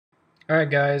Alright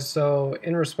guys, so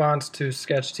in response to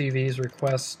SketchTV's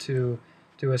request to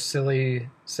do a silly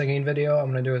singing video,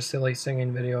 I'm going to do a silly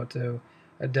singing video to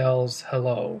Adele's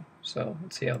Hello. So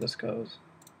let's see how this goes.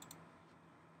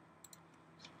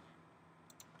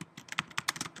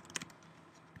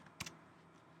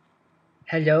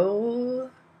 Hello,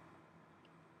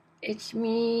 it's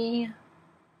me.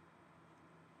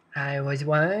 I was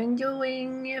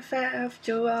wondering if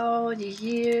after all the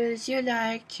years you'd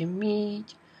like to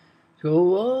meet,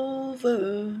 go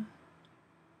over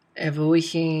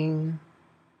everything.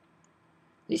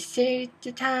 They say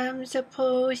the time's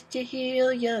supposed to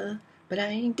heal ya, but I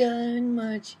ain't done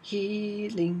much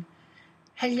healing.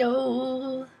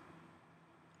 Hello,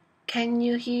 can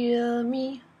you hear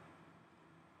me?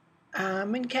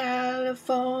 I'm in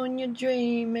California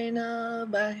dreaming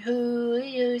about who we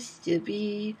used to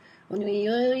be when we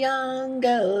were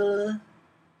younger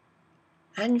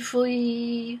and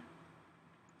free.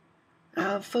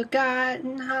 I've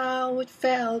forgotten how it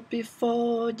felt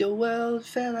before the world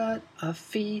fell at our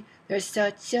feet. There's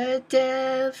such a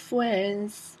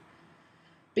difference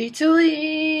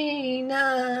between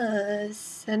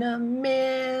us and a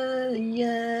million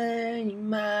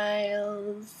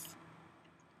miles.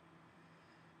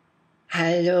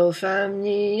 Hello from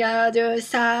the other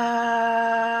side.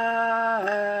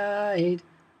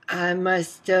 I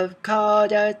must have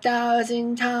called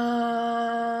 1,000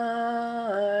 times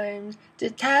to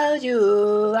tell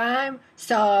you I'm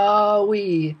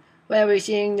sorry for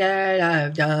everything that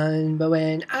I've done. But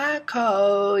when I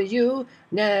call, you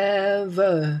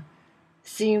never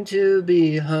seem to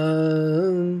be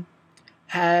home.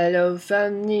 Hello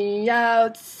from the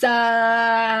outside.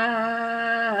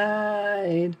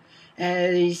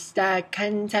 At least I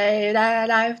can say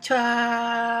that I've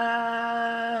tried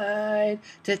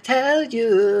to tell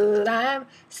you I'm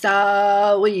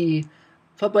sorry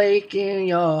for breaking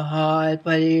your heart,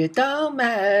 but it don't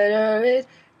matter, it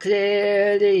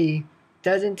clearly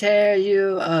doesn't tear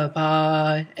you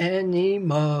apart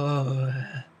anymore.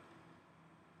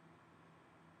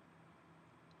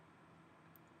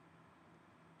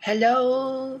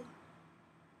 Hello,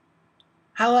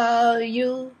 how are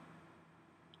you?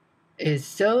 It's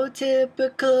so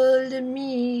typical to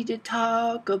me to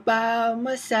talk about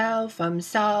myself. I'm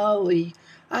sorry.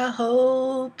 I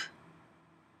hope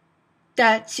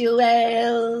that you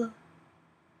will.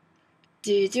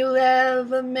 Did you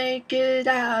ever make it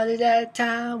out of that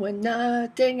time when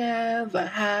nothing ever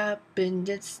happened?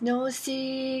 It's no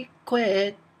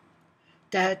secret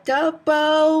that the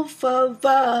both of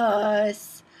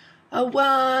us are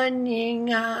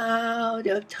running out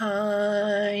of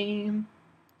time.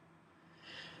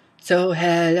 So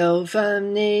hello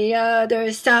from the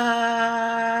other side.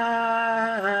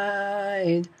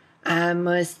 I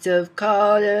must have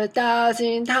called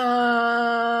 1,000 times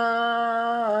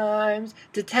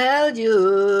to tell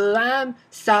you I'm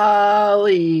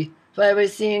sorry for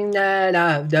everything that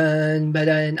I've done. But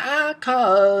when I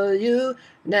call, you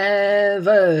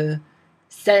never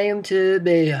seem to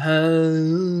be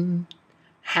home.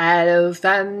 Hello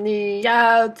from the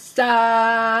outside.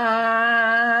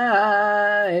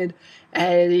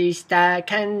 At least I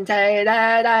can say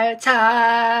that I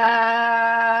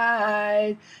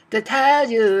tried to tell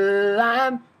you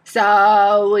I'm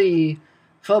sorry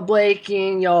for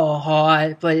breaking your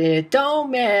heart, but it don't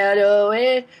matter,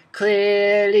 it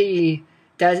clearly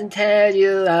doesn't tear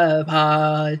you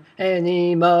apart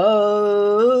anymore.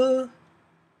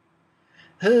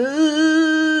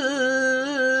 Ooh,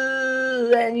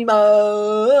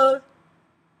 anymore.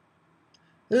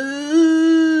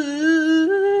 Ooh,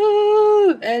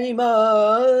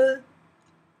 anymore.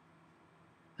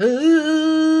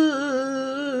 Ooh,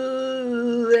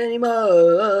 anymore.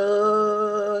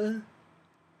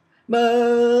 More.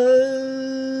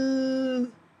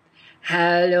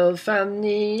 Hello from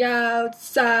the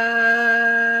outside.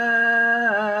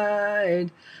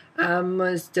 I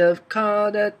must have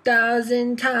called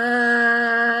 1,000 times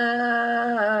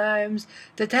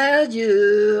to tell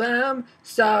you I'm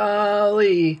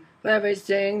sorry for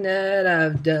everything that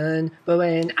I've done. But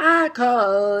when I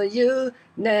call, you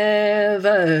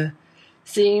never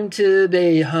seem to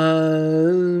be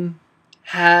home.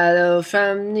 Hello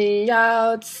from the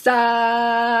outside.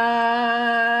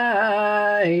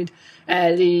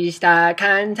 At least I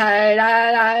can say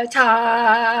that I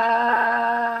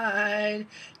tried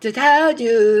to tell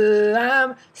you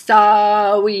I'm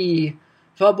sorry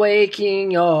for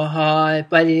breaking your heart,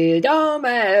 but it don't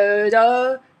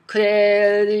matter,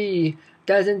 clearly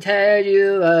doesn't tear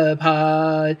you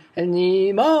apart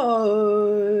anymore.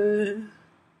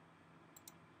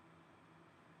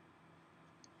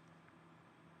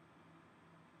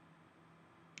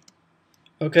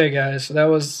 Okay, guys, so that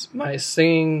was my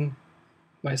silly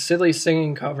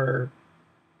singing cover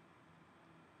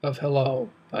of Hello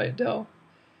by Adele.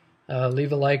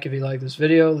 Leave a like if you like this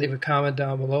video, leave a comment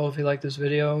down below if you like this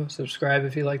video, subscribe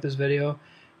if you like this video,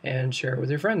 and share it with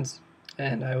your friends.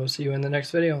 And I will see you in the next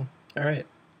video. Alright,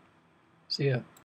 see ya.